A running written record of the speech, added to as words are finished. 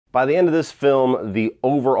By the end of this film, the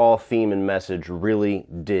overall theme and message really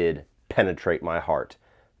did penetrate my heart.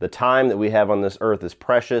 The time that we have on this earth is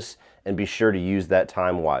precious, and be sure to use that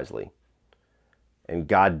time wisely. And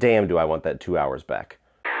goddamn do I want that 2 hours back.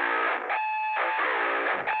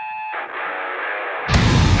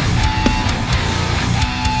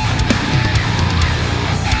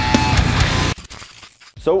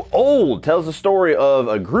 So Old tells the story of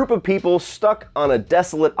a group of people stuck on a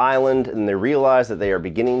desolate island, and they realize that they are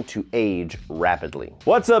beginning to age rapidly.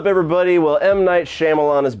 What's up, everybody? Well, M. Night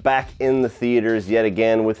Shyamalan is back in the theaters yet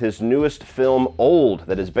again with his newest film, Old,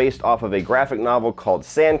 that is based off of a graphic novel called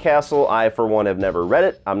Sandcastle. I, for one, have never read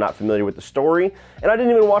it. I'm not familiar with the story, and I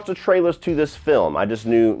didn't even watch the trailers to this film. I just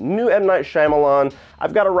knew M. Night Shyamalan.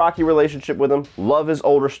 I've got a rocky relationship with him, love his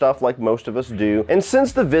older stuff like most of us do, and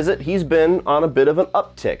since the visit, he's been on a bit of an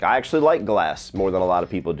uptick. I actually like Glass more than a lot of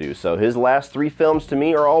people do, so his last 3 films to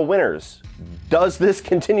me are all winners. Does this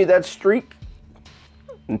continue that streak?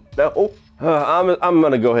 No. I'm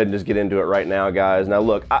gonna go ahead and just get into it right now, guys. Now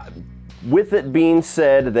look, with it being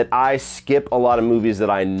said that I skip a lot of movies that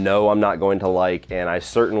I know I'm not going to like, and I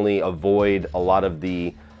certainly avoid a lot of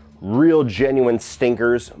the real genuine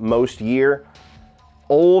stinkers most year,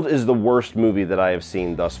 Old is the worst movie that I have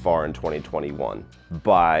seen thus far in 2021,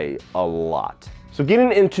 by a lot. So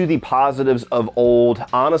getting into the positives of Old,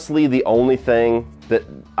 honestly, the only thing that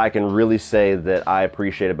I can really say that I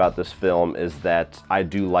appreciate about this film is that I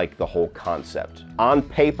do like the whole concept. On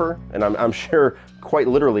paper, and I'm sure quite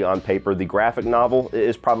literally on paper, the graphic novel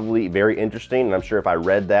is probably very interesting, and I'm sure if I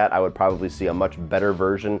read that, I would probably see a much better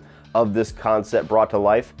version of this concept brought to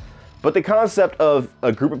life. But the concept of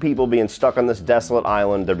a group of people being stuck on this desolate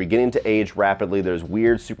island, they're beginning to age rapidly, there's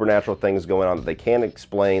weird supernatural things going on that they can't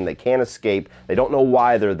explain, they can't escape, they don't know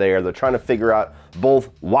why they're there, they're trying to figure out both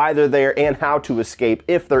why they're there and how to escape,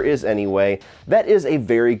 if there is any way. That is a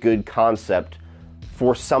very good concept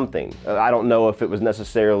for something. I don't know if it was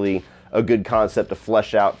necessarily a good concept to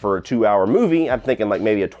flesh out for a 2-hour movie. I'm thinking like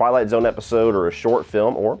maybe a Twilight Zone episode or a short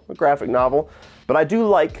film or a graphic novel, but I do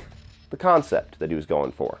like the concept that he was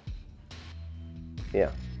going for. Yeah,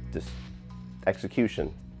 just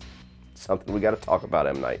execution. Something we got to talk about,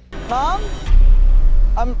 M. Night. Mom?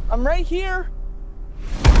 I'm right here.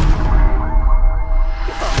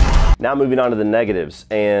 Now moving on to the negatives,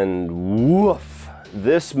 and woof,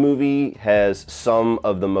 this movie has some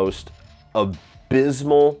of the most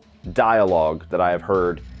abysmal dialogue that I have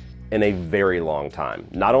heard in a very long time.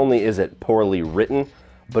 Not only is it poorly written,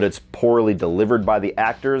 but it's poorly delivered by the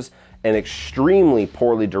actors, and extremely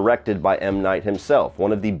poorly directed by M. Night himself.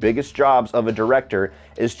 One of the biggest jobs of a director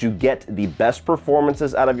is to get the best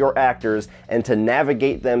performances out of your actors and to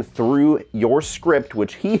navigate them through your script,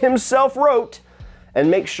 which he himself wrote, and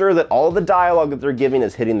make sure that all of the dialogue that they're giving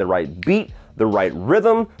is hitting the right beat, the right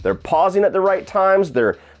rhythm, they're pausing at the right times,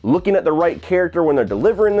 they're looking at the right character when they're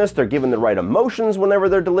delivering this, they're giving the right emotions whenever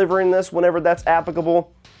they're delivering this, whenever that's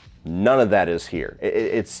applicable. None of that is here.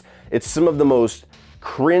 It's some of the most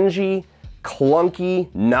cringy, clunky,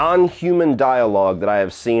 non-human dialogue that I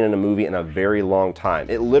have seen in a movie in a very long time.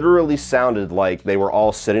 It literally sounded like they were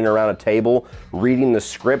all sitting around a table reading the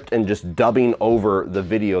script and just dubbing over the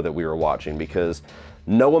video that we were watching, because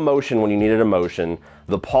no emotion when you needed emotion.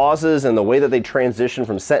 The pauses and the way that they transition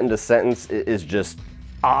from sentence to sentence is just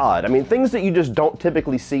odd. I mean, things that you just don't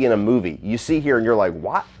typically see in a movie. You see here and you're like,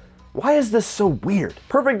 what? Why is this so weird?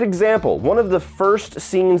 Perfect example, one of the first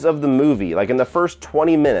scenes of the movie, like in the first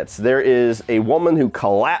 20 minutes, there is a woman who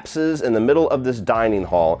collapses in the middle of this dining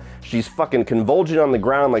hall. She's fucking convulsing on the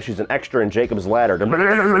ground like she's an extra in Jacob's Ladder.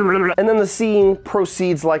 And then the scene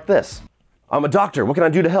proceeds like this. I'm a doctor, what can I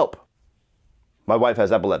do to help? My wife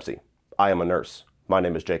has epilepsy. I am a nurse. My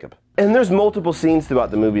name is Jacob. And there's multiple scenes throughout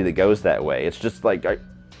the movie that goes that way. It's just like,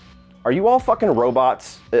 are you all fucking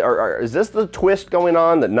robots? Is this the twist going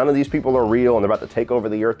on that none of these people are real and they're about to take over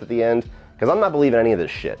the earth at the end? Because I'm not believing any of this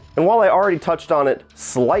shit. And while I already touched on it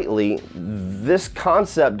slightly, this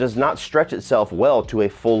concept does not stretch itself well to a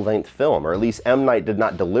full-length film, or at least M. Night did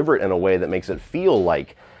not deliver it in a way that makes it feel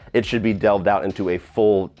like it should be delved out into a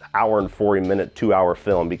full hour and 40-minute, 2-hour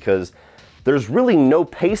film, because there's really no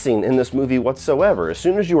pacing in this movie whatsoever. As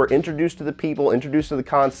soon as you are introduced to the people, introduced to the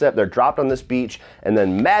concept, they're dropped on this beach, and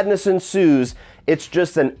then madness ensues. It's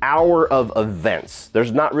just an hour of events.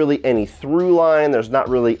 There's not really any through line, there's not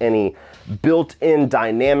really any built-in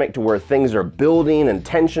dynamic to where things are building and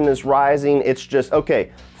tension is rising. It's just,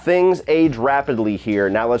 okay, things age rapidly here,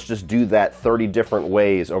 now let's just do that 30 different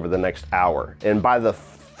ways over the next hour. And by the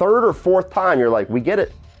third or fourth time, you're like, we get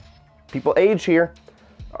it. People age here.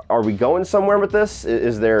 Are we going somewhere with this?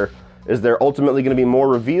 Is there Is there ultimately going to be more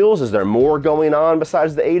reveals? Is there more going on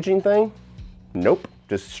besides the aging thing? Nope.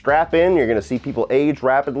 Just strap in. You're going to see people age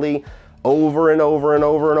rapidly over and over and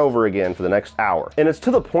over and over again for the next hour. And it's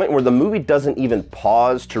to the point where the movie doesn't even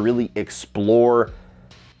pause to really explore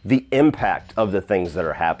the impact of the things that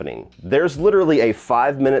are happening. There's literally a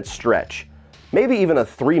 5-minute stretch, maybe even a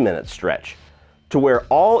 3-minute stretch, to where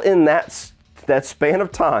all in that span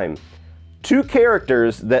of time, two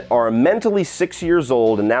characters that are mentally 6 years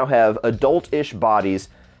old and now have adult-ish bodies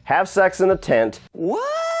have sex in a tent. What?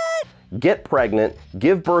 Get pregnant,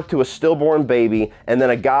 give birth to a stillborn baby, and then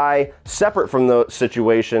a guy separate from the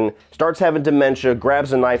situation starts having dementia,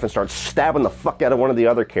 grabs a knife, and starts stabbing the fuck out of one of the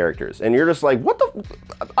other characters. And you're just like, what the?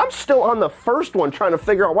 I'm still on the first one trying to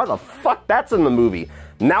figure out why the fuck that's in the movie.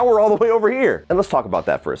 Now we're all the way over here. And let's talk about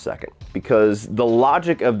that for a second, because the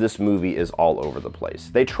logic of this movie is all over the place.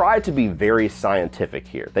 They try to be very scientific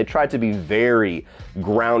here. They try to be very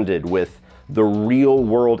grounded with the real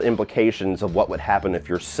world implications of what would happen if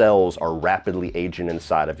your cells are rapidly aging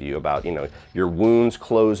inside of you. About, your wounds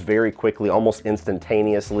close very quickly, almost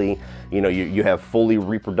instantaneously. You have fully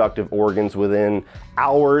reproductive organs within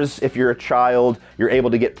hours. If you're a child, you're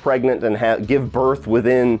able to get pregnant and give birth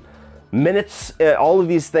within minutes. All of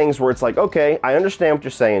these things where it's like, okay, I understand what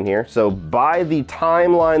you're saying here. So by the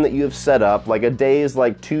timeline that you have set up, like a day is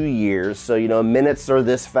like 2 years. So, minutes are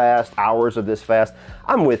this fast, hours are this fast.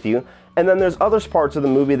 I'm with you. And then there's other parts of the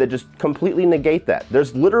movie that just completely negate that.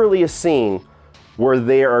 There's literally a scene where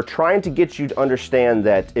they are trying to get you to understand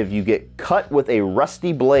that if you get cut with a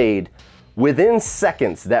rusty blade, within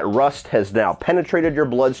seconds that rust has now penetrated your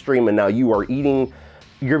bloodstream, and now you're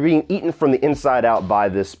being eaten from the inside out by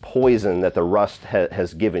this poison that the rust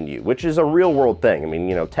has given you, which is a real world thing. I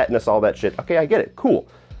mean, tetanus, all that shit. Okay, I get it, cool.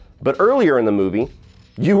 But earlier in the movie,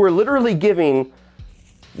 you were literally giving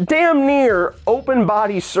damn near open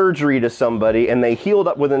body surgery to somebody and they healed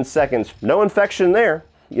up within seconds. No infection there.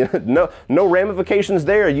 No ramifications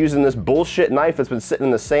there using this bullshit knife that's been sitting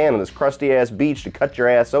in the sand on this crusty ass beach to cut your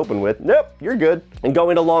ass open with. Nope, you're good. And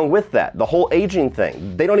going along with that, the whole aging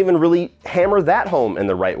thing, they don't even really hammer that home in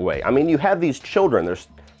the right way. I mean, you have these children. There's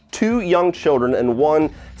 2 young children and 1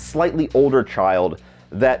 slightly older child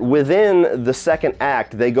that within the second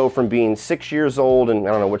act, they go from being 6 years old and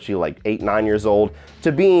I don't know what she like 8, 9 years old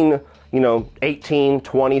to being, 18,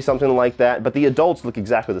 20, something like that. But the adults look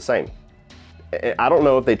exactly the same. I don't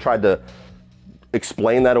know if they tried to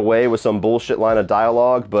explain that away with some bullshit line of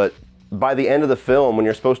dialogue, but by the end of the film, when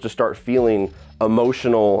you're supposed to start feeling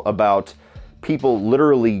emotional about people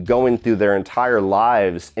literally going through their entire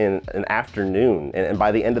lives in an afternoon, and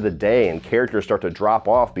by the end of the day, and characters start to drop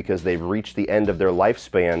off because they've reached the end of their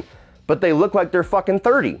lifespan, but they look like they're fucking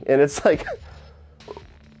 30. And it's like,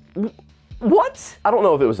 what? I don't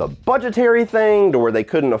know if it was a budgetary thing to where they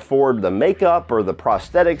couldn't afford the makeup or the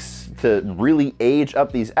prosthetics to really age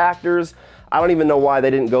up these actors. I don't even know why they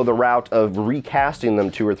didn't go the route of recasting them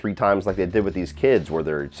 2 or 3 times like they did with these kids, where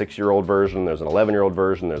there's a 6-year-old version, there's an 11-year-old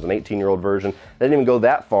version, there's an 18-year-old version. They didn't even go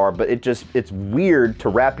that far, but it's weird to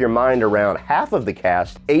wrap your mind around half of the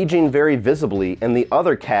cast aging very visibly and the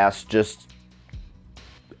other cast just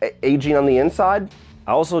aging on the inside.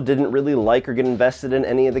 I also didn't really like or get invested in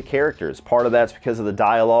any of the characters. Part of that's because of the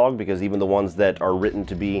dialogue, because even the ones that are written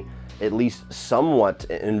to be at least somewhat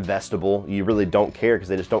investable, you really don't care because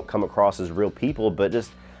they just don't come across as real people. But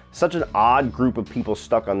just such an odd group of people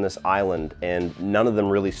stuck on this island, and none of them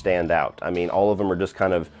really stand out. I mean, all of them are just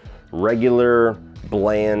kind of regular,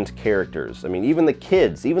 bland characters. I mean, even the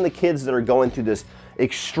kids that are going through this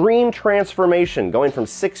extreme transformation, going from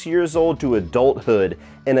 6 years old to adulthood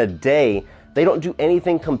in a day, they don't do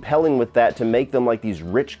anything compelling with that to make them like these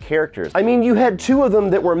rich characters. I mean, you had 2 of them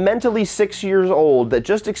that were mentally 6 years old that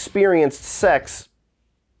just experienced sex,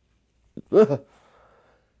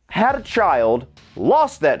 had a child,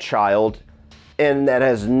 lost that child, and that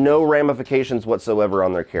has no ramifications whatsoever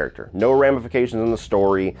on their character. No ramifications in the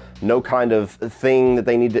story, no kind of thing that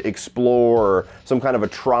they need to explore, or some kind of a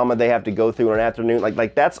trauma they have to go through in an afternoon.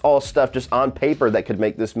 Like that's all stuff just on paper that could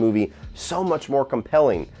make this movie so much more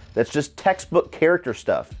compelling. That's just textbook character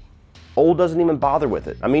stuff. Old doesn't even bother with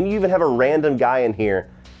it. I mean, you even have a random guy in here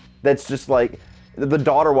that's just like, the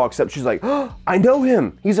daughter walks up, she's like, oh, I know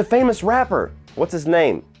him, he's a famous rapper. What's his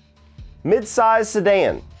name? Mid-sized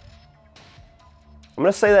sedan. I'm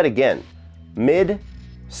gonna say that again.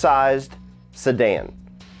 Mid-sized sedan.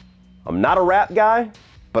 I'm not a rap guy,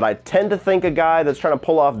 but I tend to think a guy that's trying to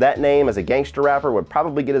pull off that name as a gangster rapper would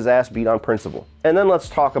probably get his ass beat on principle. And then let's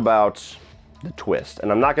talk about the twist.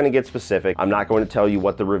 And I'm not going to get specific. I'm not going to tell you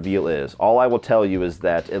what the reveal is. All I will tell you is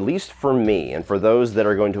that, at least for me, and for those that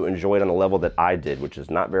are going to enjoy it on the level that I did, which is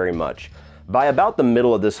not very much, by about the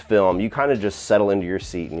middle of this film, you kind of just settle into your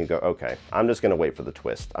seat and you go, okay, I'm just going to wait for the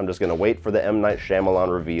twist. I'm just going to wait for the M. Night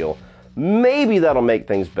Shyamalan reveal. Maybe that'll make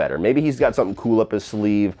things better. Maybe he's got something cool up his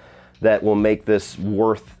sleeve that will make this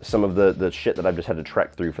worth some of the shit that I've just had to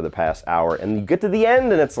trek through for the past hour. And you get to the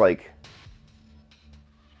end and it's like,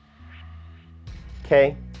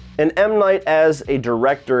 okay. And M. Night as a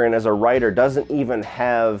director and as a writer doesn't even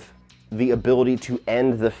have the ability to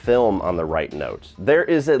end the film on the right note. There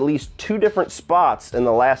is at least 2 different spots in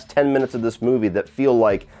the last 10 minutes of this movie that feel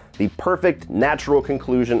like the perfect natural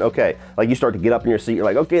conclusion. Okay, like you start to get up in your seat, you're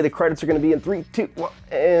like, okay, the credits are gonna be in 3, 2, 1,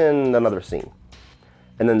 and another scene.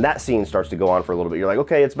 And then that scene starts to go on for a little bit. You're like,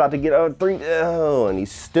 okay, it's about to get 3, and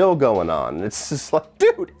he's still going on. And it's just like,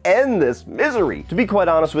 dude, end this misery. To be quite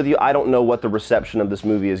honest with you, I don't know what the reception of this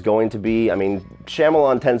movie is going to be. I mean,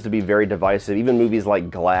 Shyamalan tends to be very divisive. Even movies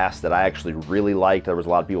like Glass that I actually really liked, there was a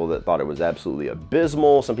lot of people that thought it was absolutely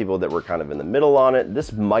abysmal. Some people that were kind of in the middle on it.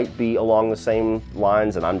 This might be along the same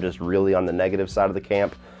lines, and I'm just really on the negative side of the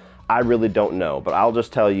camp. I really don't know, but I'll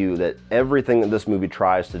just tell you that everything that this movie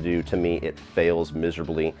tries to do, to me, it fails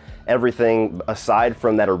miserably. Everything, aside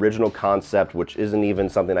from that original concept, which isn't even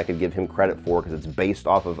something I could give him credit for because it's based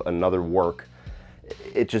off of another work,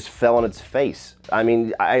 it just fell on its face. I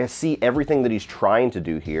mean, I see everything that he's trying to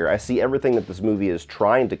do here. I see everything that this movie is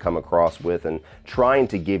trying to come across with and trying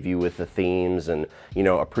to give you with the themes and, you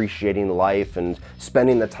know, appreciating life and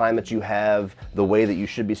spending the time that you have the way that you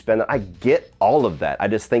should be spending. I get all of that. I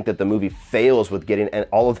just think that the movie fails with getting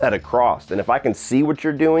all of that across. And if I can see what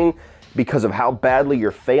you're doing because of how badly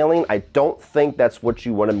you're failing, I don't think that's what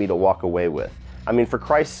you wanted me to walk away with. I mean, for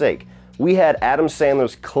Christ's sake, we had Adam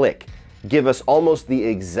Sandler's Click give us almost the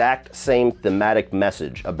exact same thematic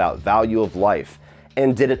message about value of life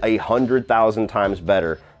and did it 100,000 times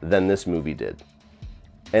better than this movie did.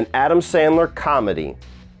 An Adam Sandler comedy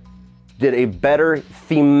did a better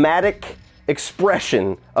thematic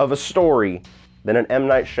expression of a story than an M.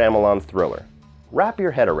 Night Shyamalan thriller. Wrap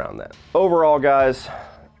your head around that. Overall, guys,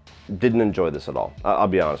 didn't enjoy this at all. I'll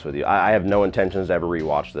be honest with you. I have no intentions to ever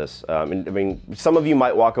rewatch this. I mean, some of you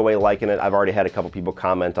might walk away liking it. I've already had a couple people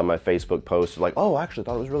comment on my Facebook post like, oh, I actually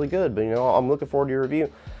thought it was really good, but you know, I'm looking forward to your review.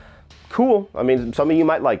 Cool. I mean, some of you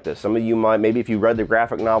might like this. Some of you might, maybe if you read the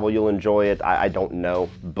graphic novel, you'll enjoy it. I don't know.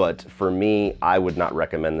 But for me, I would not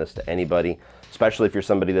recommend this to anybody, especially if you're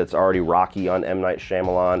somebody that's already rocky on M. Night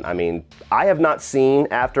Shyamalan. I mean, I have not seen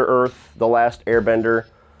After Earth, The Last Airbender,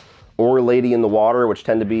 or Lady in the Water, which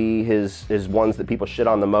tend to be his ones that people shit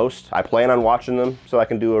on the most. I plan on watching them so I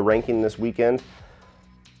can do a ranking this weekend.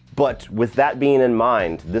 But with that being in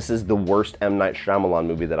mind, this is the worst M. Night Shyamalan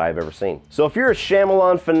movie that I've ever seen. So if you're a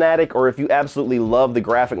Shyamalan fanatic, or if you absolutely love the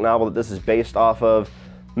graphic novel that this is based off of,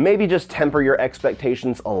 maybe just temper your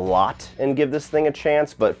expectations a lot and give this thing a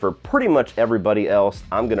chance. But for pretty much everybody else,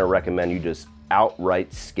 I'm gonna recommend you just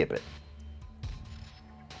outright skip it.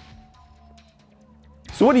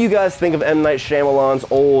 So what do you guys think of M. Night Shyamalan's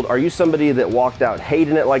Old? Are you somebody that walked out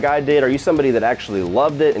hating it like I did? Are you somebody that actually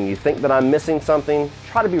loved it and you think that I'm missing something?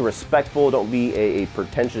 Try to be respectful. Don't be a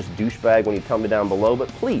pretentious douchebag when you tell me down below, but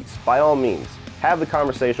please, by all means, have the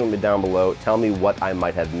conversation with me down below. Tell me what I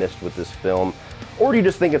might have missed with this film. Or do you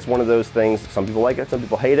just think it's one of those things, some people like it, some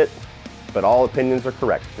people hate it, but all opinions are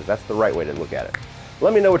correct, because that's the right way to look at it.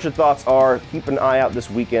 Let me know what your thoughts are. Keep an eye out this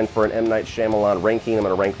weekend for an M. Night Shyamalan ranking. I'm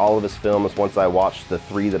going to rank all of his films once I watch the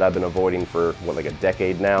 3 that I've been avoiding for, what, like a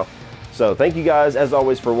decade now. So thank you guys, as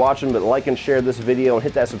always, for watching, but like and share this video and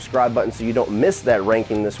hit that subscribe button so you don't miss that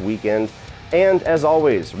ranking this weekend. And as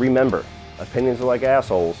always, remember, opinions are like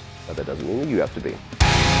assholes, but that doesn't mean you have to be.